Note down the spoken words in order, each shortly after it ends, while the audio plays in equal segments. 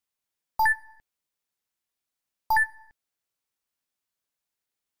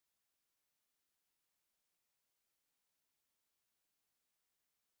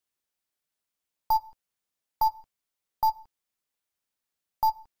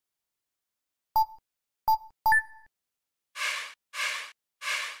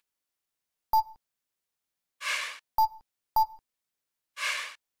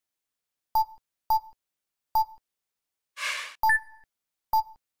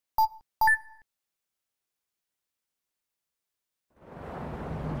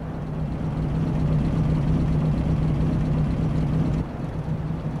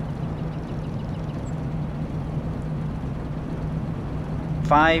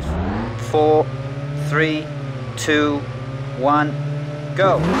5, 4, 3, 2, 1,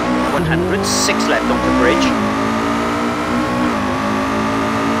 go. 100, 6 left onto bridge.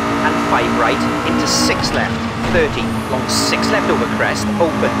 And 5 right into 6 left. 30, long 6 left over crest,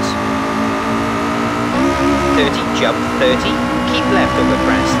 opens. 30, jump, 30, keep left over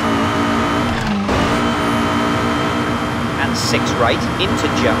crest. And 6 right into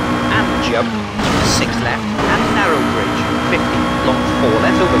jump, and jump, 6 left, and narrow bridge. 50, long 4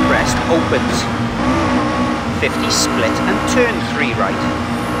 left over crest, opens. 50, split, and turn 3 right.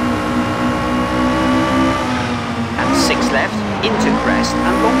 And 6 left, into crest,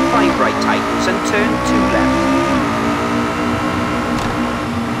 and long 5 right tightens, and turn 2 left.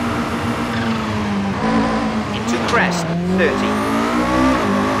 Crest, 30.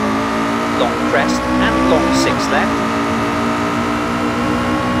 Long crest and long 6 left.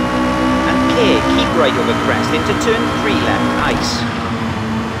 And care, keep right over crest into turn 3 left, ice.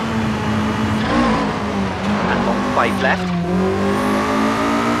 And long 5 left.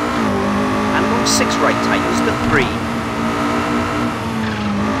 And long 6 right tightens to 3.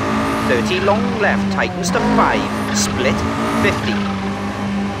 30 long left tightens to 5, split, 50.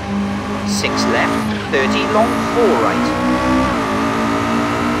 6 left. 30 long 4 right.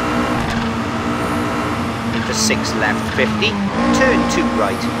 Into 6 left 50, turn 2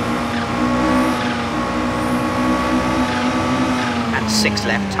 right. And 6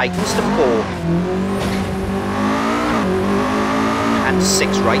 left tightens to 4. And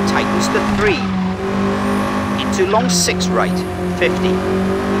 6 right tightens to 3. Into long 6 right, 50.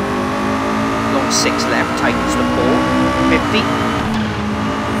 Long 6 left tightens to 4, 50.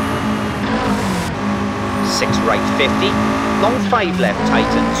 6 right 50, long 5 left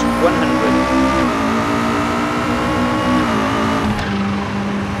tightens,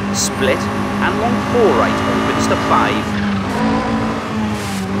 100. Split, and long 4 right opens to 5.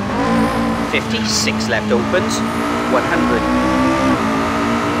 50, 6 left opens, 100.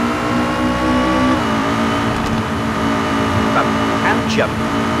 Bump and jump,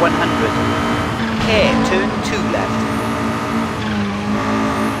 100. Care, turn 2 left.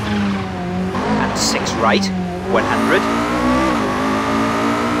 6 right, 100.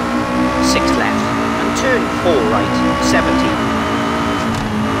 6 left, and turn 4 right, 70.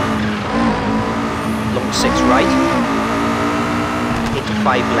 Long 6 right. Into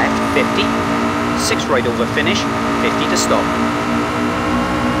 5 left, 50. 6 right over finish, 50 to stop.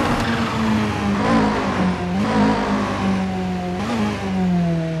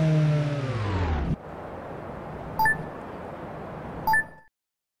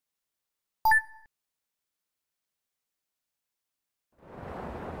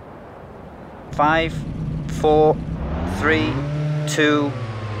 Five, 4, 3, 2,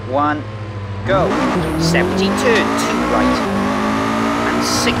 1, go. 70, turn 2 right. And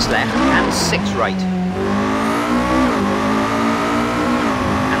 6 left, and 6 right.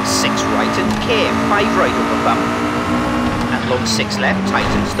 And 6 right, and care, 5 right over bump. And long 6 left,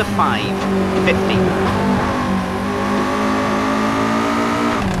 tightens to 5, 50.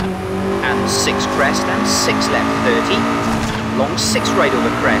 And 6 crest, and 6 left, 30. Long 6 right over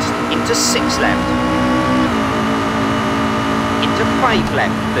crest, into 6 left. Into 5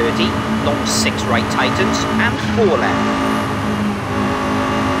 left, 30. Long 6 right tightens, and 4 left.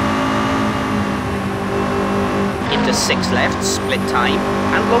 Into 6 left, split time,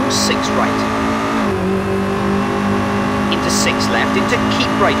 and long 6 right. Into 6 left, into keep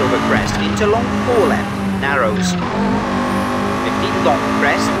right over crest, into long 4 left, narrows. 50, long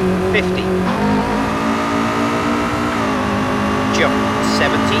crest, 50. Jump,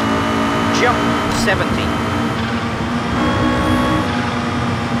 70, jump, 70.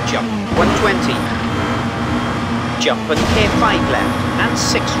 Jump, 120. Jump and care 5 left, and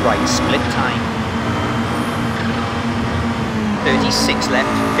 6 right, split time. 36 left,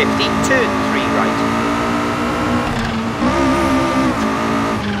 50, turn 3 right.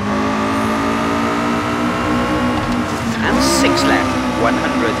 And 6 left,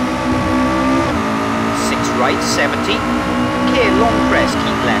 100. 6 right, 70. Care long crest,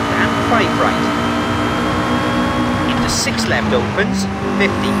 keep left, and 5 right. Into 6 left opens,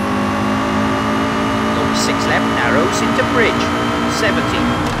 50. Long 6 left narrows into bridge, 70.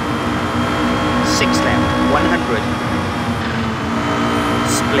 6 left, 100.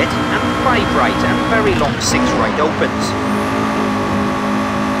 Split, and 5 right, and very long 6 right opens.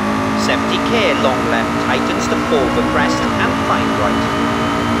 70 care, long left, tightens to 4 for crest, and 5 right.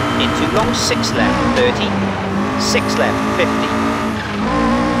 Into long 6 left, 30. 6 left, 50.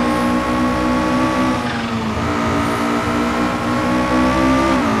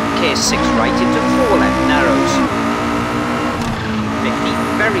 Care 6 right into 4 left, narrows. 50,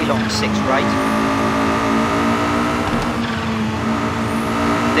 very long 6 right.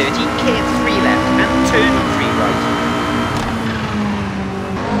 30, care 3 left and turn 3 right.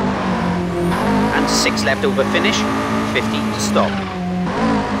 And 6 left over finish, 50 to stop.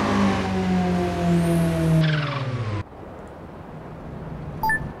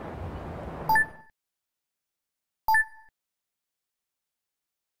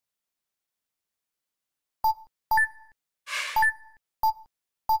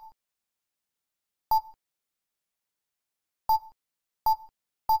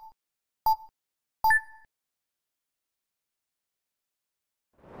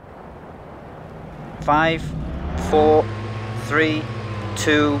 Five, 4, 3,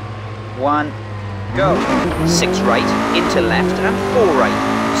 2, 1, go. 6 right, into left and 4 right,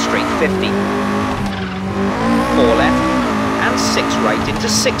 straight 50. 4 left and 6 right into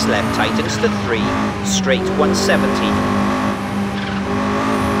 6 left, tightens to 3, straight 170.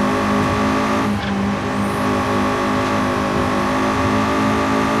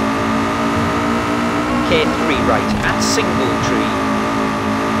 Care 3 right and single tree.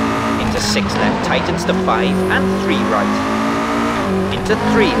 Into 6 left, tightens to 5 and 3 right. Into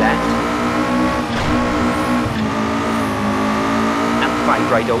 3 left. And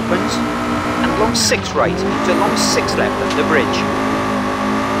 5 right opens. And long 6 right into long 6 left at the bridge.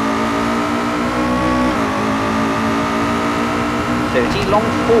 30, long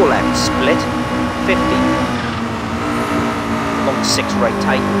 4 left, split, 50. Long 6 right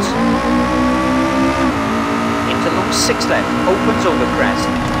tightens. Into long 6 left, opens over crest,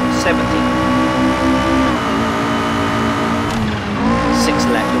 70. 6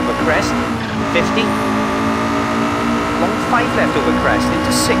 left over crest, 50. Long 5 left over crest,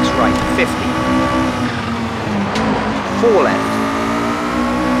 into 6 right, 50. 4 left.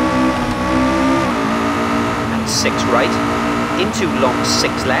 And 6 right, into long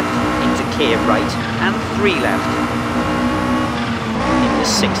 6 left, into care right, and 3 left. Into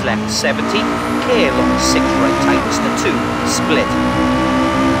 6 left, 70, care long 6 right, tightens to 2, split.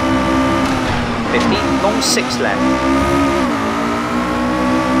 50, long 6 left.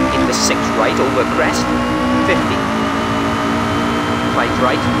 Into 6 right over crest, 50. 5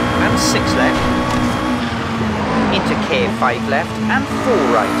 right and 6 left. Into care 5 left and 4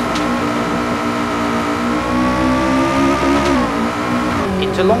 right.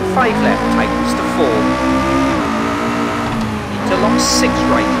 Into long 5 left, tightens to 4. Into long 6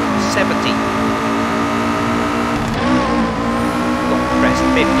 right, 70. Long crest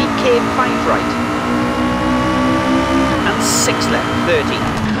 50, care 5 right. And 6 left, 30.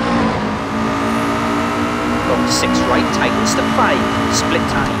 Long 6 right, tightens to 5, split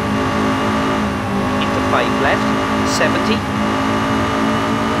time. Into 5 left, 70.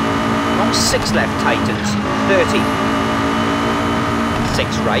 Long 6 left, tightens, 30.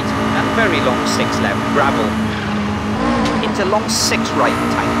 6 right, and very long 6 left, gravel. Into long 6 right,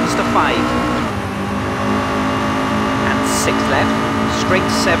 tightens to 5. And 6 left,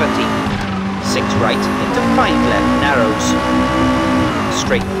 straight 70. 6 right, into 5 left, narrows.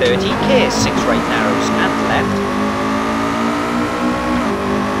 Straight 30, care 6 right, narrows, and left.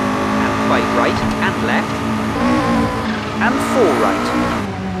 And 5 right, and left. And 4 right.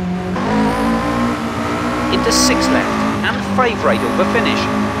 Into 6 left, and 5 right over finish,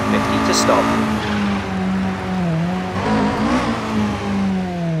 50 to stop.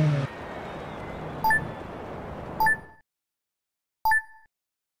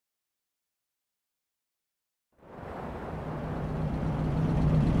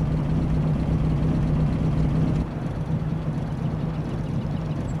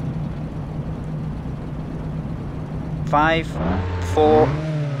 Five, 4,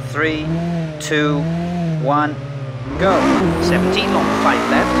 3, 2, 1, go. 70, long 5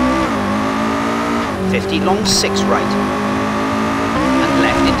 left. 50, long 6 right. And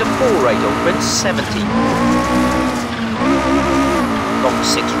left into 4 right opens, 70. Long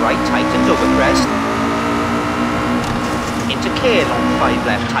 6 right, tightens over crest. Into care, long 5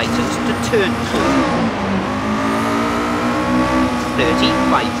 left, tightens to turn 4. 30,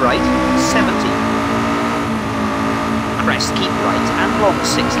 5 right, 70. Crest keep right and long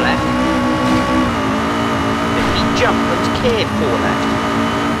 6 left. 50 jump and care 4 left.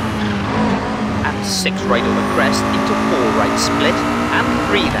 And 6 right over crest into 4 right split and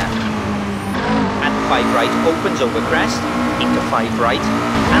 3 left. And 5 right opens over crest into 5 right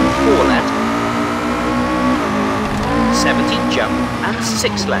and 4 left. 70 jump and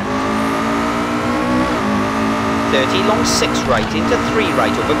 6 left. 30 long 6 right into 3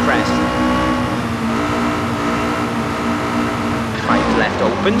 right over crest. 5 left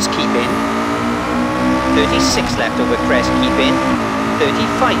opens, keep in. 36 left over crest, keep in.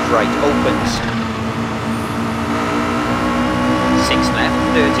 35 right opens. 6 left,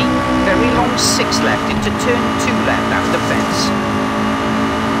 30, very long 6 left into turn 2 left after fence.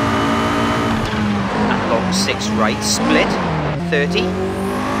 And long 6 right, split, 30.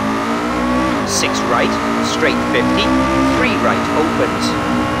 6 right, straight 50, 3 right opens.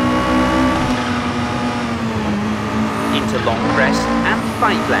 Into long crest and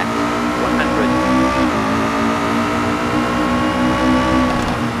 5 left, 100.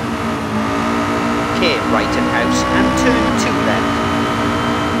 Right at house and turn 2 left.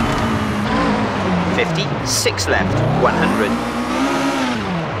 50, 6 left, 100.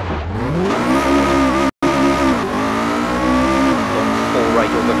 Long 4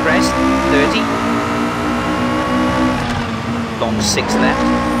 right over crest, 30. Long 6 left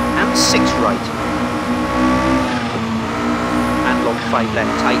and 6 right. And long 5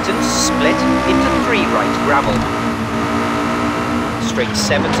 left tightens, split into 3 right gravel. Straight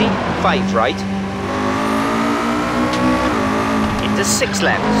 70, 5 right. 6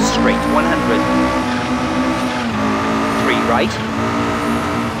 left, straight 100. 3 right.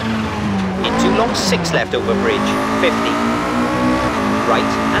 Into long 6 left over bridge, 50.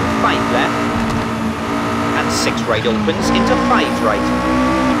 Right and 5 left. And 6 right opens into 5 right.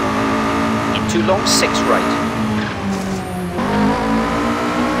 Into long 6 right.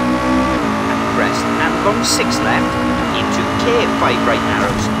 And crest and long 6 left. Into K 5 right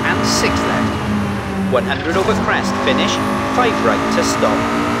narrows and 6 left. 100 over crest, finish, 5 right to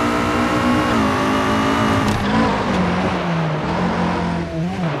stop.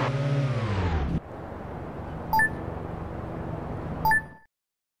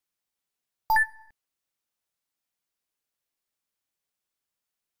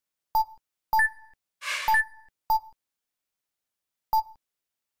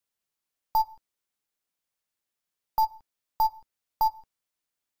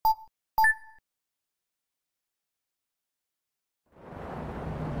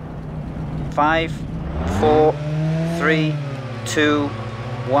 Five, 4, 3, 2,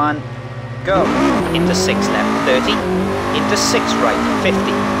 1, go. Into 6 left, 30. Into 6 right,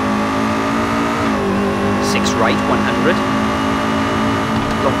 50. 6 right, 100.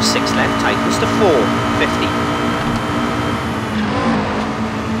 Long 6 left, tightens to 4, 50.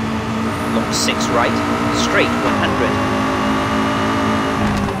 Long 6 right, straight, 100.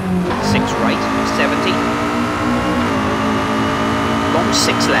 6 right, 70. Long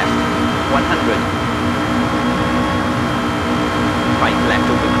 6 left. 100. 5 left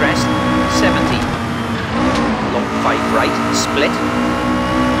over crest, 70. Long 5 right, split.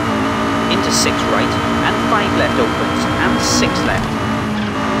 Into 6 right, and 5 left opens, and 6 left.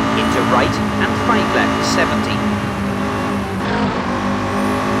 Into right, and 5 left, 70.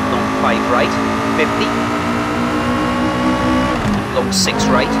 Long 5 right, 50. Long 6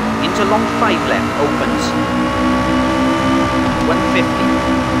 right, into long 5 left opens. 150.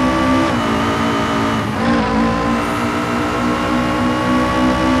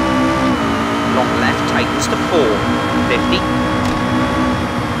 Long left tightens to 4, 50.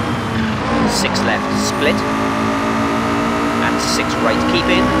 6 left, split. And 6 right, keep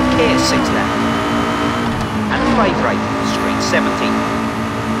in, K 6 left. And 5 right, straight 70.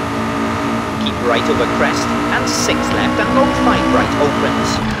 Keep right over crest, and 6 left, and long 5 right opens.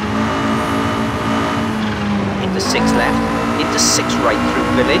 Into 6 left, into 6 right through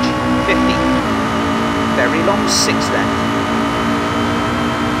village, 50. Very long 6 left.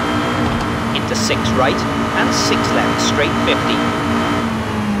 Into 6 right and 6 left, straight 50.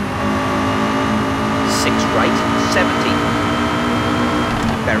 6 right, 70.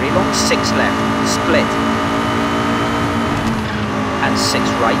 Very long 6 left, split. And 6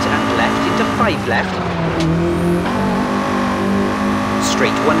 right and left into 5 left.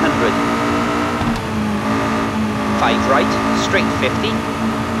 Straight 100. 5 right, straight 50.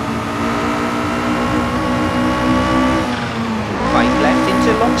 5 left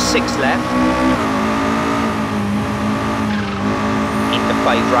into long 6 left. Into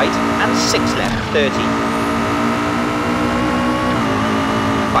 5 right and 6 left, 30.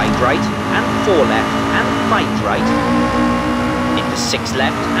 5 right and 4 left and 5 right. Into 6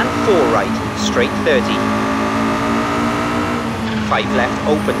 left and 4 right, straight 30. 5 left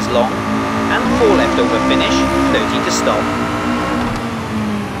opens long and 4 left over finish, 30 to stop.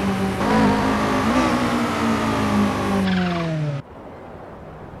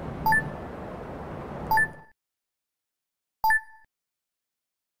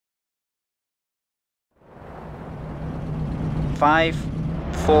 Five,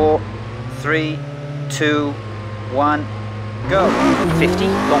 4, 3, 2, 1, go. 50,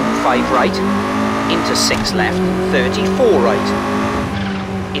 long 5 right, into 6 left, 34 right.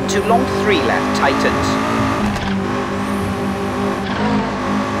 into long 3 left, tightens.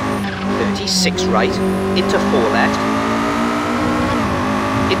 36 right, into 4 left.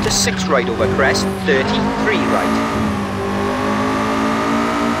 Into 6 right over crest, 33 right.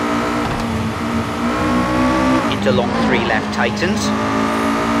 Into long 3 left, tightens.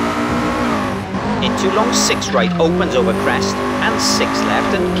 Into long 6 right, opens over crest, and 6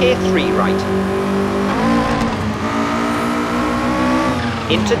 left, and K3 right.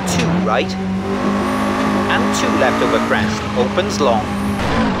 Into 2 right, and 2 left over crest, opens long.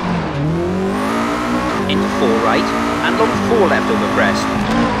 Into 4 right, and long 4 left over crest.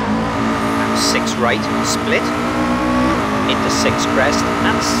 And 6 right, split. Into 6 crest,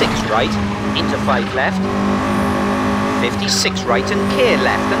 and 6 right, into 5 left. 56 right, and K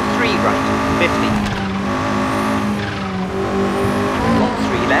left, and 3 right, 50. Long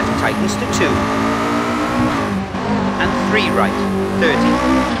 3 left, tightens to 2. And 3 right, 30.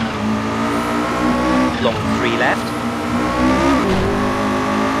 Long 3 left.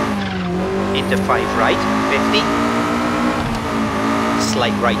 Into 5 right, 50.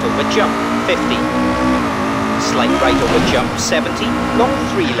 Slight right over jump, 50. Slight right over jump, 70. Long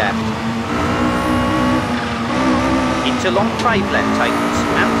 3 left. Into long 5 left, tightens,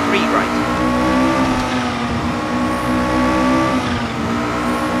 and 3 right.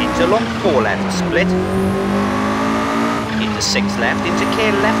 Into long 4 left, split. Into 6 left, into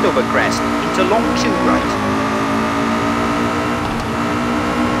K left over crest, into long 2 right.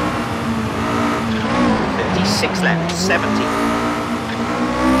 36 left, 70.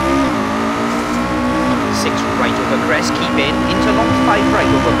 6 right over crest, keep in, into long 5 right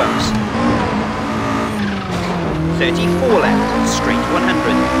over bumps. 34 left, straight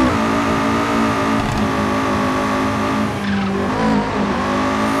 100.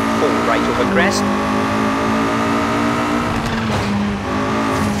 4 right over crest.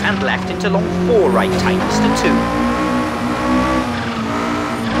 And left into long 4 right, tightens to 2.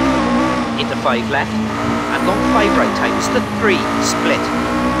 Into 5 left, and long 5 right, tightens to 3, split.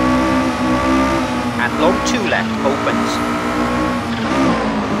 And long 2 left, opens.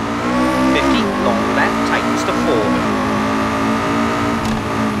 50, long left, tightens to 4.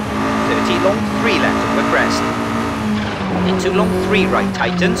 30, long 3 left over crest. Into long 3 right,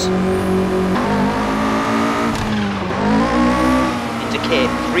 tightens. Into K,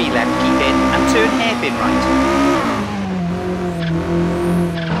 3 left, keep in, and turn hairpin right.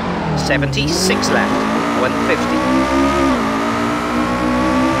 70, 6 left, 150.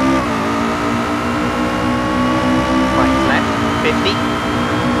 5 left, 50.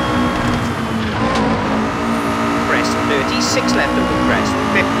 Crest 30, 6 left over crest,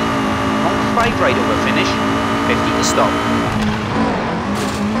 50. Long 5 right over finish, 50 to stop.